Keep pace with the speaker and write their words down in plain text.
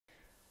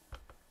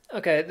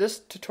Okay, this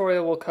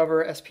tutorial will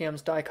cover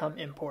SPM's Dicom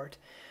Import.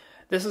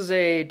 This is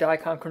a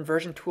Dicom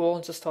conversion tool,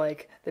 just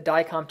like the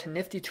Dicom to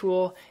Nifty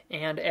tool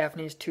and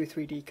Avni's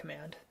 2,3D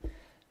command.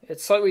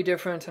 It's slightly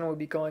different, and we'll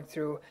be going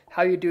through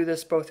how you do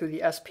this both through the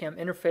SPM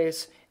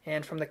interface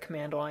and from the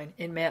command line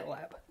in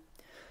MATLAB.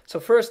 So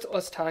first,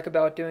 let's talk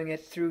about doing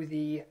it through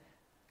the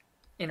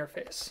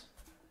interface.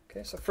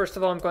 Okay, so first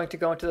of all, I'm going to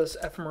go into this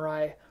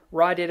fMRI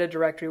raw data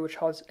directory, which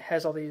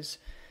has all these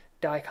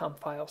Dicom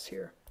files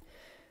here.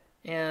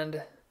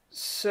 And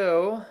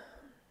so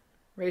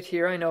right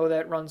here, I know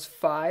that runs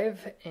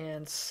 5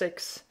 and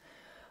 6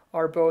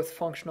 are both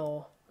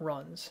functional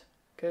runs.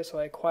 Okay, so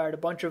I acquired a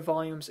bunch of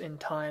volumes in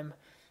time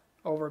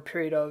over a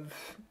period of,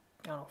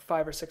 I don't know,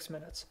 5 or 6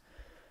 minutes.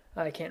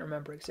 I can't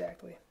remember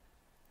exactly.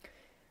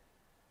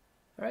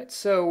 All right,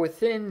 so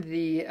within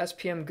the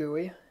SPM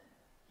GUI,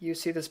 you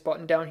see this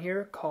button down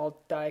here called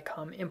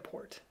Dicom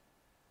Import.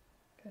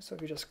 Okay, so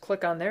if you just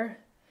click on there,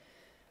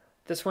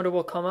 this window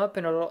will come up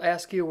and it'll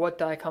ask you what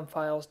Dicom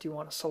files do you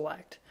want to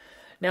select.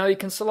 Now you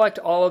can select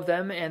all of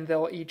them and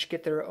they'll each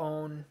get their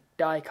own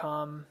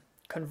Dicom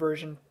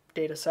conversion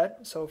data set.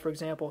 So for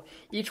example,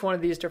 each one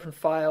of these different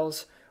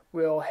files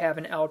will have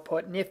an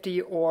output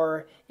Nifty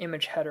or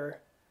image header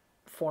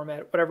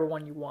format, whatever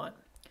one you want.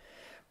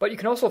 But you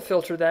can also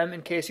filter them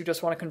in case you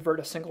just want to convert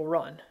a single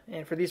run.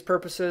 And for these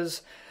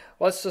purposes,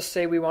 let's just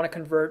say we want to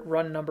convert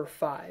run number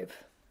 5.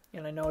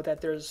 And I know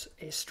that there's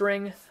a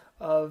string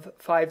of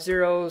 5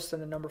 zeros,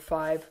 then the number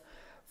 5,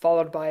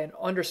 followed by an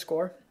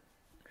underscore,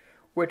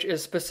 which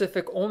is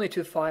specific only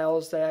to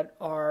files that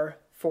are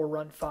for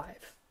run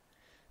 5.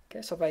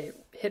 Okay, so if I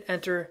hit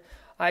enter,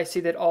 I see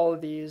that all of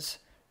these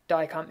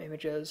Dicom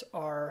images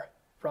are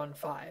run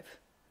 5.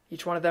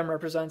 Each one of them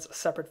represents a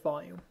separate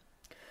volume.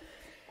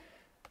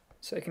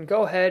 So you can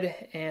go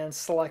ahead and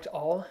select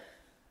all.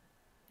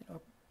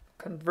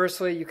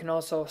 Conversely, you can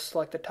also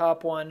select the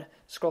top one,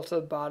 scroll to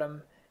the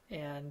bottom,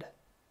 and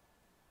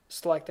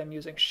select them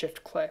using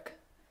shift-click.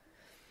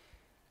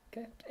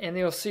 Okay, and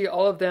you'll see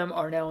all of them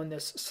are now in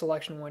this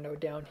selection window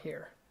down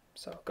here.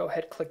 So go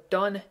ahead, click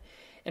Done,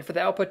 and for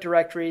the output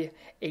directory,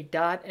 a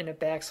dot and a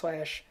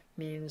backslash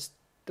means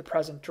the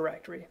present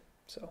directory.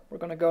 So we're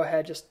going to go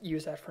ahead, just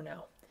use that for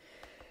now.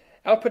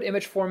 Output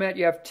image format,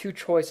 you have two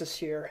choices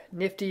here,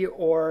 Nifty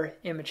or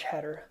image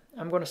header.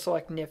 I'm going to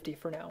select Nifty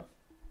for now.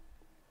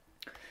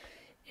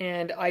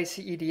 And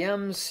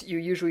ICEDMs, you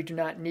usually do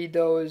not need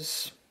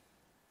those.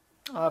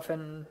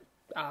 Often,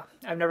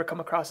 I've never come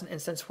across an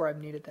instance where I've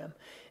needed them.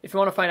 If you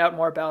want to find out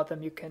more about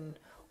them, you can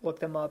look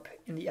them up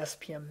in the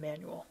SPM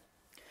manual.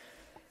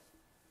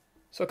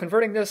 So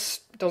converting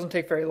this doesn't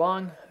take very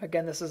long.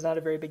 Again, this is not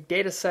a very big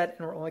data set,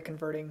 and we're only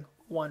converting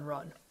one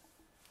run.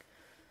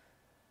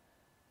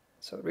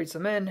 So it reads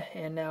them in,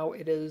 and now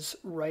it is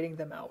writing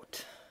them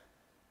out.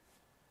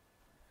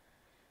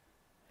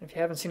 If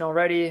you haven't seen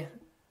already,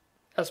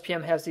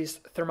 SPM has these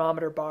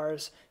thermometer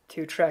bars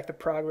to track the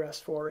progress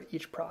for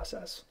each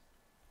process.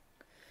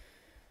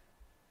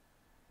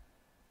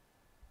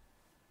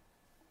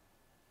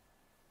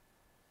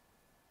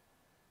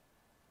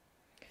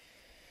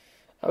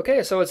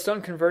 Okay, so it's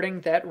done converting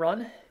that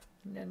run.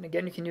 And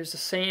again, you can use the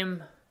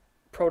same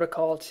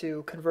protocol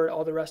to convert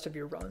all the rest of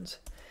your runs.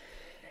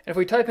 And if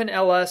we type in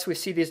ls, we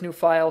see these new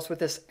files with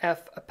this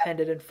F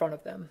appended in front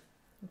of them.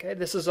 Okay,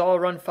 this is all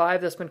run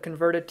 5 that's been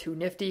converted to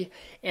Nifty,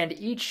 and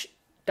each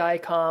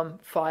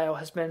Dicom file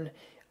has been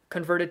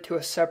converted to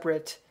a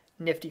separate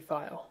Nifty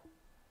file.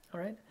 All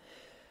right.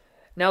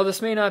 Now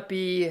this may not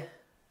be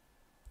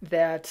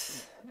that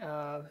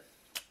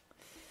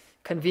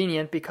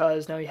convenient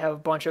because now you have a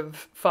bunch of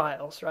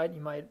files, right?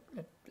 You might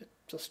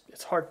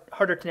it's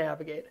harder to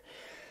navigate.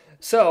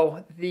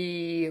 So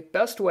the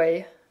best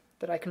way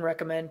that I can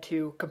recommend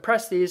to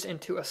compress these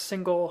into a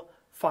single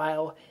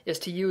file is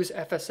to use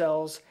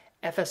FSL's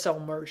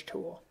FSL merge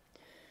tool.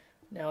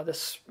 Now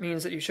this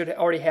means that you should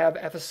already have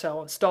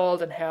FSL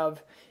installed and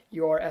have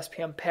your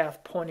SPM path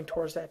pointing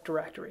towards that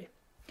directory.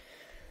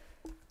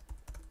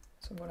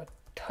 So I'm going to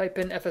type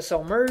in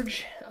FSL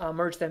merge,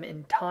 merge them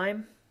in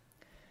time.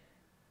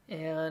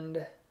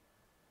 And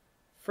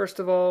first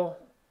of all,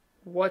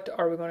 what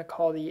are we going to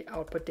call the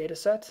output data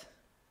set?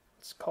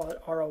 Let's call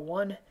it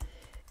RO1.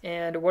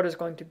 And what is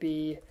going to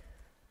be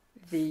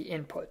the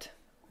input?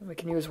 And we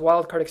can use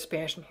wildcard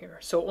expansion here.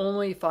 So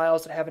only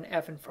files that have an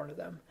F in front of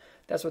them.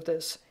 That's what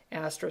this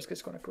asterisk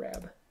is going to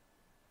grab.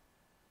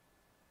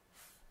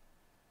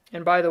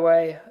 And by the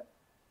way,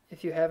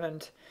 if you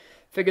haven't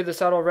figured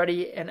this out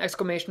already, an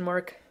exclamation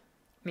mark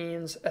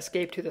means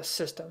escape to the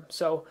system.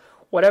 So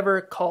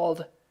whatever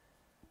called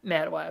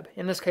MATLAB.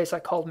 In this case, I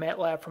called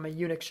MATLAB from a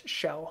Unix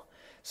shell.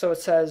 So it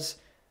says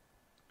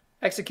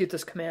execute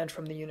this command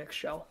from the Unix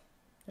shell.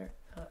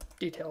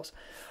 Details.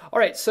 All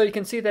right, so you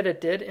can see that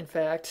it did, in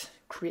fact,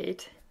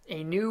 create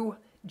a new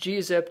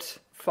gzipped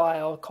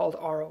file called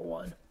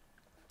RO1.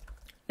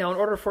 Now, in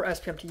order for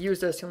SPM to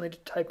use this, you'll need to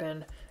type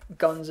in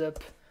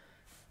gunzip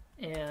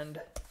and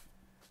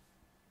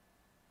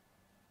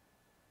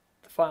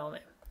the file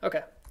name.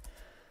 Okay,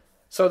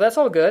 so that's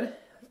all good.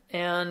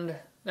 And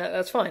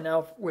That's fine.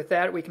 Now with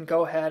that, we can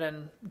go ahead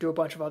and do a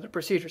bunch of other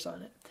procedures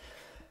on it.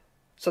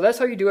 So that's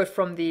how you do it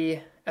from the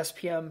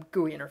SPM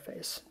GUI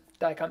interface,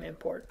 Dicom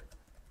Import.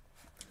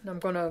 And I'm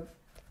going to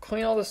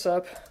clean all this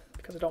up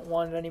because I don't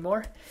want it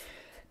anymore.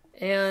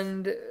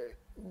 And,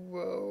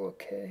 whoa,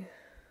 okay,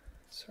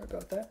 sorry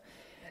about that.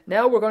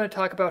 Now we're going to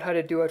talk about how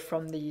to do it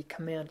from the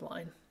command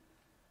line.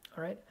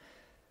 All right.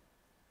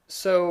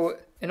 So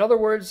in other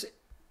words,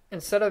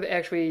 instead of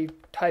actually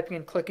typing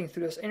and clicking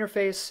through this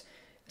interface,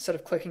 instead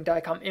of clicking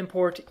Dicom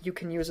Import, you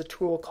can use a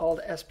tool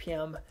called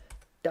SPM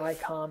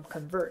Dicom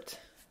Convert.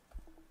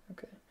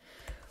 Okay.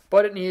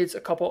 But it needs a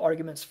couple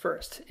arguments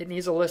first. It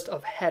needs a list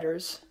of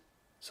headers,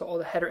 so all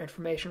the header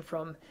information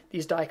from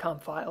these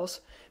Dicom files,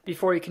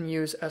 before you can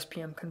use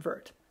SPM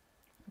Convert.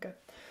 Okay.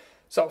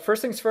 So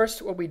first things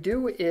first, what we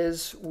do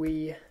is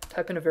we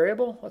type in a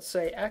variable, let's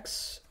say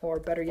X, or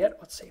better yet,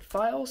 let's say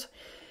files,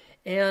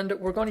 and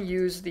we're going to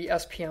use the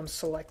SPM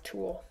Select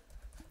Tool.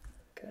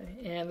 Okay.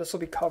 And this will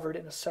be covered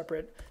in a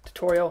separate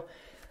tutorial.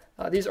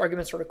 These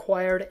arguments are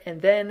required, and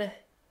then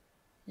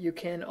you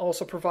can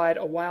also provide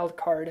a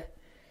wildcard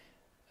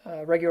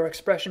regular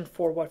expression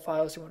for what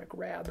files you want to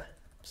grab.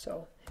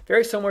 So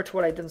very similar to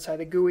what I did inside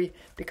the GUI,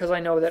 because I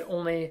know that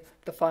only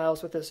the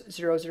files with this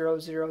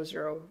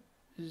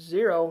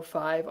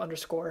 00005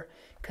 underscore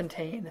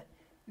contain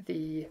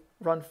the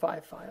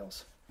run5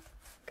 files.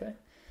 Okay,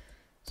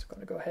 so I'm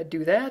going to go ahead and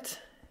do that.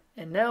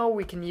 And now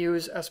we can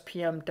use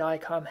SPM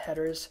Dicom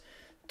headers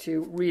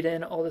to read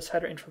in all this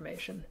header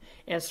information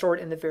and store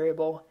it in the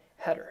variable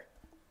header.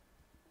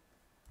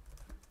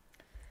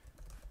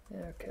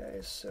 Okay,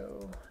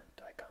 so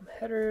Dicom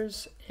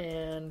headers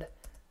and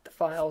the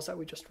files that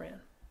we just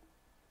ran.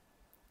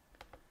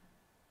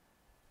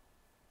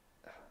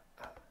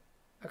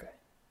 Okay,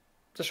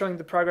 just showing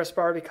the progress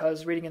bar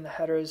because reading in the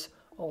headers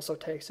also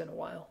takes in a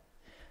while,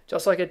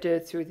 just like it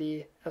did through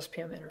the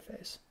SPM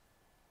interface.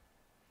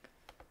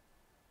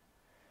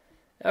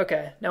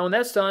 Okay, now when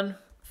that's done,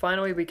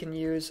 finally we can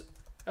use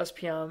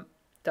SPM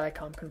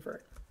Dicom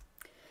Convert.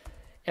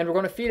 And we're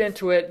going to feed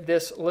into it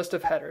this list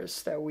of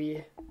headers that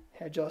we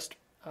had just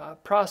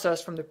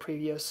processed from the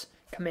previous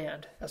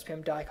command,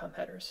 SPM Dicom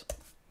headers.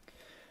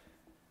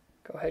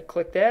 Go ahead,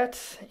 click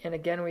that, and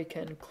again we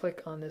can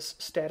click on this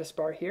status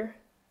bar here.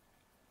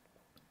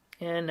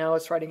 And now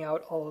it's writing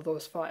out all of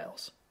those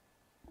files.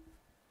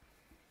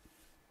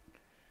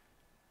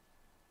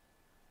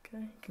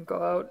 Okay, you can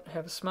go out,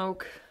 have a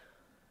smoke.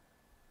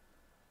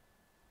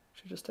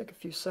 Should just take a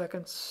few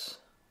seconds.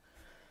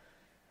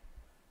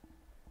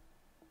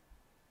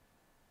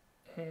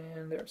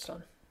 And there, it's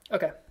done.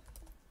 Okay,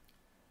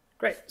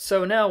 great.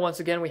 So now once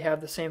again we have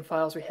the same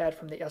files we had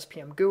from the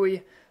SPM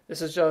GUI.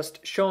 This is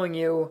just showing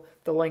you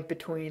the link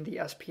between the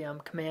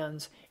SPM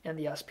commands and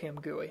the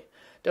SPM GUI.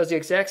 Does the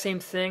exact same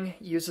thing,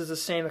 uses the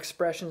same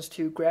expressions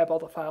to grab all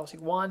the files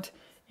you want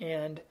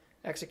and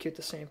execute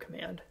the same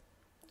command.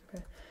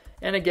 Okay.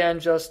 And again,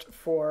 just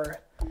for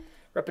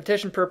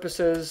repetition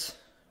purposes,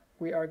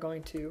 we are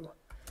going to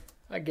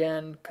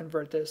again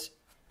convert this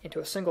into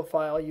a single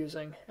file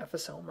using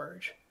FSL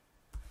merge.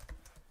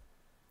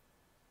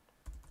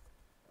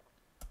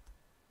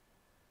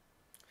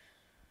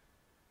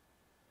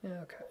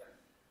 Okay.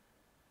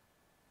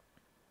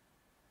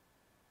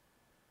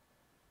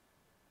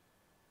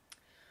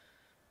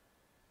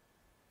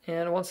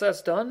 And once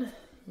that's done,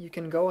 you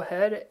can go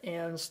ahead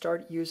and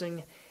start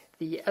using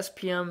the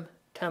SPM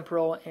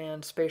temporal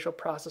and spatial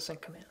processing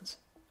commands.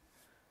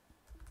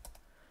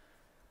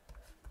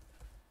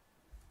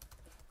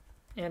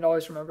 And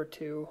always remember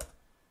to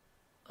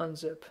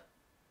unzip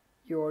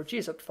your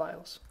gzipped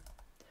files.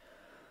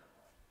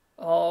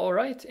 All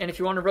right, and if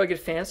you want to really get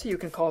fancy, you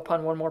can call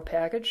upon one more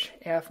package,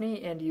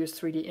 AFNI, and use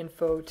 3D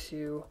Info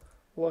to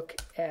look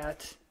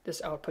at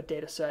this output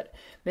data set.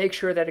 Make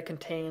sure that it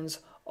contains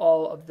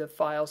all of the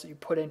files that you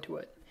put into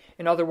it.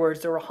 In other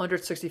words, there are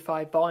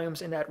 165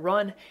 volumes in that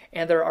run,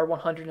 and there are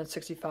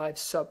 165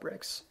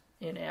 subbricks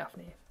in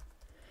AFNI.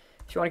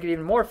 If you want to get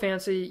even more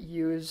fancy,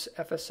 use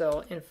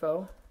FSL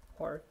Info,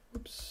 or,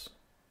 oops,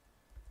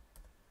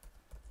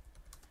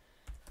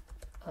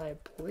 I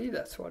believe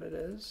that's what it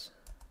is.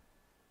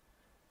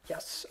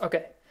 Yes,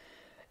 okay.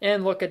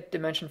 And look at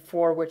dimension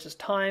 4, which is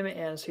time,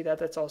 and see that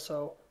that's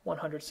also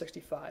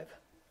 165.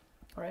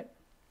 All right.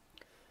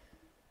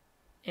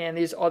 And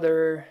these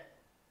other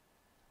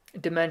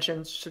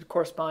dimensions should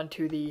correspond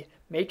to the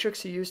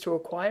matrix you use to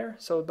acquire,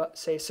 so about,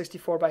 say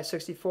 64 by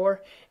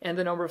 64, and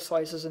the number of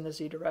slices in the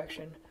z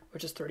direction,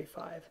 which is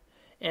 35.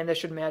 And this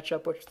should match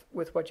up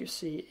with what you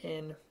see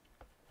in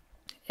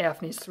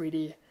AFNI's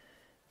 3D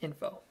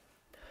Info.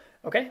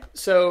 Okay,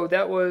 so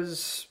that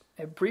was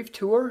a brief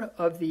tour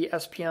of the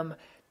SPM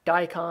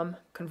Dicom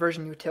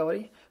conversion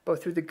utility,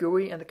 both through the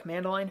GUI and the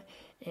command line,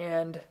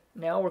 and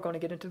now we're going to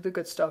get into the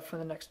good stuff from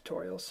the next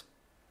tutorials.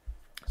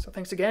 So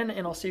thanks again,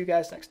 and I'll see you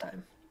guys next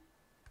time.